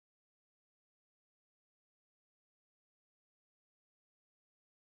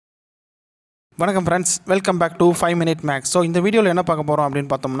வணக்கம் friends, welcome back to 5 minute maths. So இந்த வீடியோவில் என்ன பார்க்க போகிறோம் அப்படின்னு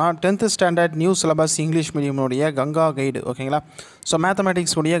பார்த்தோம்னா 10th standard new syllabus English மீடியமுடைய Ganga guide. ஓகேங்களா? ஸோ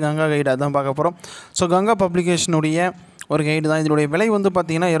மேத்தமேட்டிக்ஸ் உடைய கங்கா கைடு அதான் பார்க்க போகிறோம். ஸோ கங்கா பப்ளிகேஷனுடைய ஒரு கைடு தான். இதனுடைய விலை வந்து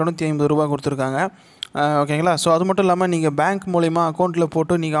பார்த்திங்கன்னா 250 ரூபா கொடுத்துருக்காங்க. ஓகேங்களா? ஸோ அது மட்டும் இல்லாமல் நீங்கள் பேங்க் மூலிமா அக்கௌண்ட்டில்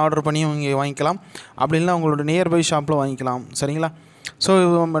போட்டு நீங்கள் ஆர்டர் பண்ணி இங்கே வாங்கிக்கலாம். அப்படி இல்லைனா உங்களோட நியர்பை ஷாப்பில் வாங்கிக்கலாம். சரிங்களா? ஸோ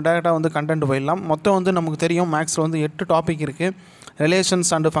நம்ம டேரெக்டாக வந்து கண்டென்ட் போயிடலாம். மொத்தம் வந்து நமக்கு தெரியும் மேக்ஸில் வந்து 8 டாபிக் இருக்குது. Relations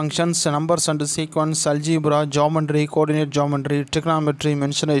and functions, numbers and sequence, algebra, geometry, coordinate geometry, trigonometry,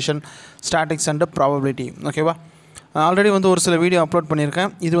 மென்ஷனேஷன், statics and probability. ஓகேவா? ஆல்ரெடி வந்து ஒரு சில வீடியோ அப்லோட்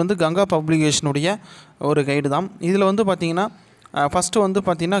பண்ணியிருக்கேன். இது வந்து கங்கா பப்ளிகேஷனுடைய ஒரு கைடு தான். இதில் வந்து பார்த்திங்கன்னா ஃபஸ்ட்டு வந்து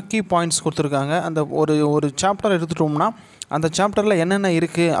பார்த்திங்கன்னா கீ பாயிண்ட்ஸ் கொடுத்துருக்காங்க. அந்த ஒரு சாப்டர் எடுத்துட்டோம்னா அந்த சாப்டரில் என்னென்ன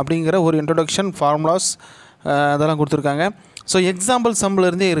இருக்குது அப்படிங்கிற ஒரு இன்ட்ரொடக்ஷன், ஃபார்முலாஸ் அதெல்லாம் கொடுத்துருக்காங்க. ஸோ எக்ஸாம்பிள்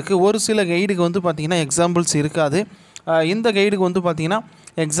சம்மிலேருந்தே இருக்குது. ஒரு சில கைடுக்கு வந்து பார்த்திங்கன்னா எக்ஸாம்பிள்ஸ் இருக்காது. இந்த கைடுக்கு வந்து பார்த்திங்கன்னா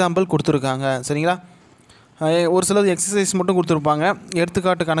எக்ஸாம்பிள் கொடுத்துருக்காங்க. சரிங்களா? ஒரு சிலது எக்ஸசைஸ் மட்டும் கொடுத்துருப்பாங்க,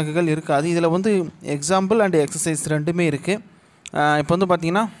 எடுத்துக்காட்டு கணக்குகள் இருக்காது. இதில் வந்து எக்ஸாம்பிள் அண்ட் எக்ஸசைஸ் ரெண்டுமே இருக்குது. இப்போ வந்து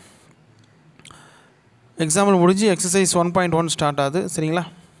பார்த்திங்கன்னா எக்ஸாம்பிள் முடிஞ்சு எக்ஸசைஸ் 1.1 ஸ்டார்ட் ஆகுது. சரிங்களா?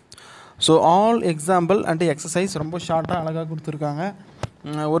 So all example and exercise ரொம்ப ஷார்ட்டாக அழகாக கொடுத்துருக்காங்க.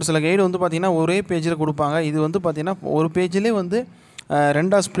 ஒரு சில கைடு வந்து பார்த்திங்கன்னா ஒரே பேஜில் கொடுப்பாங்க. இது வந்து பார்த்திங்கன்னா ஒரு பேஜிலே வந்து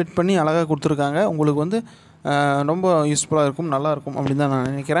ரெண்டாக ஸ்ப்ளிட் பண்ணி அழகாக கொடுத்துருக்காங்க. உங்களுக்கு வந்து ரொம்ப யூஸ்ஃபுல்லாக இருக்கும், நல்லாயிருக்கும் அப்படின்னு தான் நான்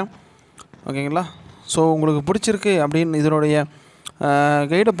நினைக்கிறேன். ஓகேங்களா? ஸோ உங்களுக்கு பிடிச்சிருக்கு அப்படின்னு இதனுடைய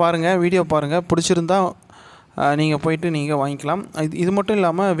கைடை பாருங்கள், வீடியோ பாருங்கள். பிடிச்சிருந்தா நீங்கள் போய்ட்டு நீங்கள் வாங்கிக்கலாம். இது மட்டும்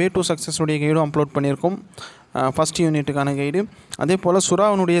இல்லாமல் வே டு சக்ஸஸுடைய கைடும் அப்லோட் பண்ணியிருக்கோம். ஃபஸ்ட் யூனிட்டுக்கான கைடு. அதே போல்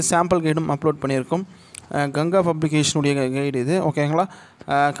சுறாவினுடைய சாம்பிள் கைடும் அப்லோட் பண்ணியிருக்கோம். கங்கா பப்ளிகேஷனுடைய கைடு இது. ஓகேங்களா?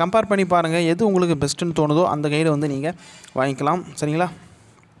 கம்பேர் பண்ணி பாருங்கள், எது உங்களுக்கு பெஸ்ட்டுன்னு தோணுதோ அந்த கைடை வந்து நீங்கள் வாங்கிக்கலாம். சரிங்களா?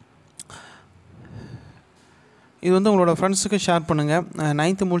 இது வந்து உங்களோட ஃப்ரெண்ட்ஸுக்கு ஷேர் பண்ணுங்கள்.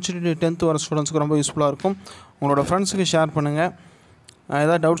 9th முடிச்சுட்டு 10th வர ஸ்டூடெண்ட்ஸுக்கு ரொம்ப யூஸ்ஃபுல்லாக இருக்கும். உங்களோட ஃப்ரெண்ட்ஸுக்கு ஷேர் பண்ணுங்கள்.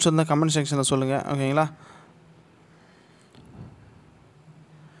 ஏதாவது டவுட்ஸ் இருந்தால் கமெண்ட் செக்ஷனில் சொல்லுங்கள். ஓகேங்களா?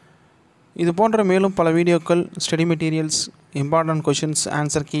 இது போன்ற மேலும் பல வீடியோக்கள், study materials, important questions,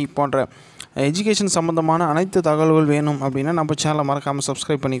 answer key போன்ற எஜுகேஷன் சம்மந்தமான அனைத்து தகவல்கள் வேணும் அப்படின்னா நம்ம சேனலை மறக்காமல்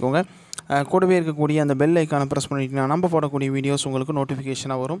சப்ஸ்கிரைப் பண்ணிக்கோங்க. கூடவே இருக்கக்கூடிய அந்த பெல் ஐக்கானை ப்ரெஸ் பண்ணிட்டீங்கன்னா நம்ம போடக்கூடிய வீடியோஸ் உங்களுக்கு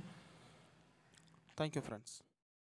நோட்டிஃபிகேஷனாக வரும். Thank you friends.